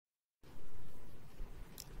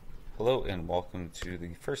Hello and welcome to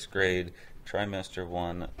the first grade trimester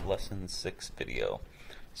 1 lesson 6 video.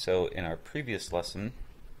 So in our previous lesson,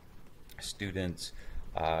 students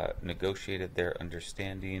negotiated their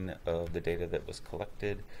understanding of the data that was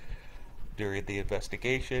collected during the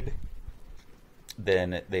investigation.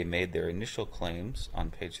 Then they made their initial claims on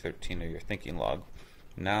page 13 of your thinking log.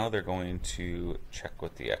 Now they're going to check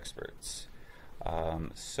with the experts.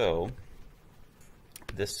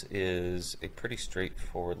 This is a pretty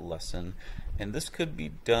straightforward lesson, and this could be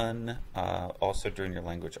done also during your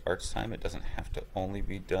language arts time. It doesn't have to only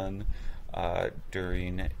be done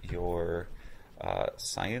during your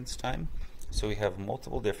science time. So we have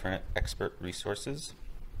multiple different expert resources.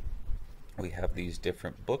 We have these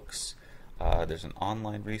different books. There's an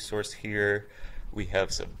online resource here. We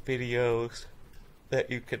have some videos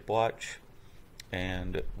that you could watch,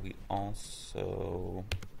 and we also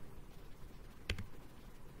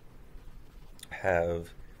have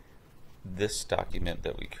this document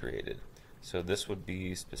that we created. So this would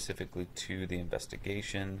be specifically to the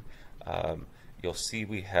investigation. You'll see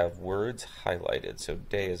we have words highlighted. So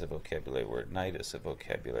day is a vocabulary word, night is a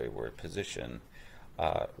vocabulary word, position,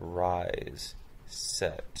 rise,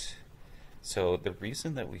 set. So the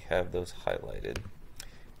reason that we have those highlighted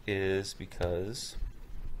is because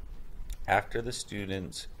after the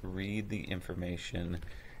students read the information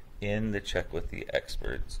in the check with the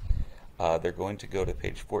experts, they're going to go to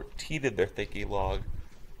page 14 of their thinking log,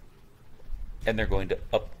 and they're going to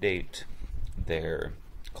update their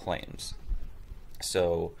claims.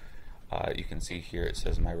 So you can see here it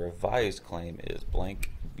says my revised claim is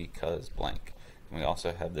blank because blank. And we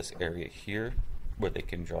also have this area here where they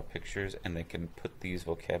can draw pictures and they can put these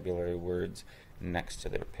vocabulary words next to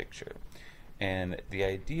their picture. And the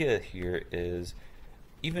idea here is,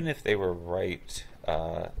 even if they were right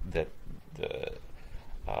that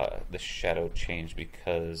the shadow changed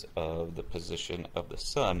because of the position of the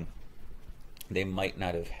sun, they might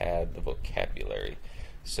not have had the vocabulary.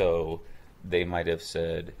 So they might have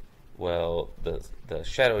said, well, the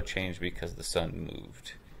shadow changed because the sun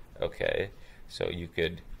moved. Okay, so you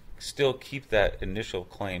could still keep that initial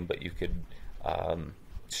claim, but you could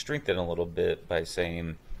strengthen a little bit by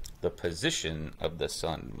saying the position of the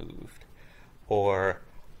sun moved, or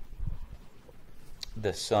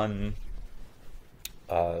the sun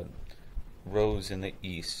rose in the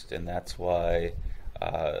east, and that's why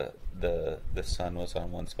the sun was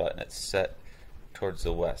on one spot and it set towards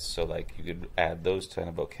the west. So like you could add those kind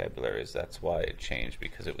of vocabularies. That's why it changed,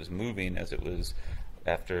 because it was moving as it was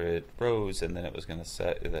after it rose, and then it was going to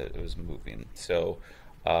set that it was moving. So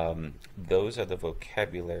those are the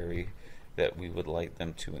vocabulary that we would like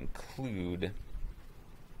them to include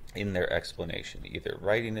in their explanation, either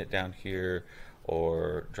writing it down here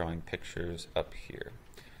or drawing pictures up here.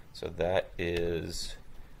 So that is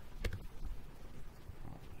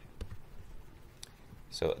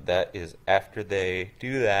after they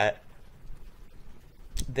do that,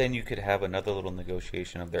 then you could have another little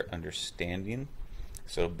negotiation of their understanding.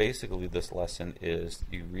 So basically this lesson is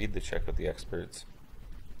you read the check with the experts.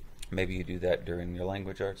 Maybe you do that during your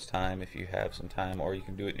language arts time if you have some time, or you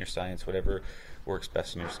can do it in your science, whatever works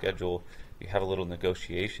best in your schedule. You have a little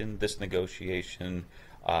negotiation. This negotiation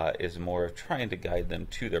is more of trying to guide them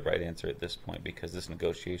to the right answer at this point, because this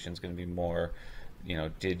negotiation is going to be more,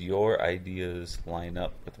 did your ideas line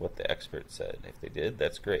up with what the expert said? If they did,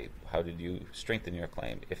 that's great. How did you strengthen your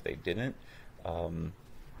claim? If they didn't,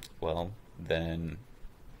 well, then,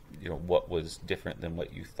 what was different than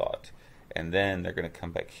what you thought? And then they're going to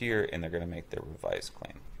come back here and they're going to make their revised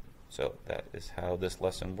claim. So that is how this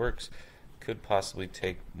lesson works. Could possibly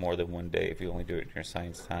take more than one day if you only do it in your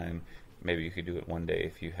science time. Maybe you could do it one day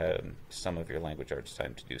if you have some of your language arts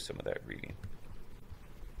time to do some of that reading.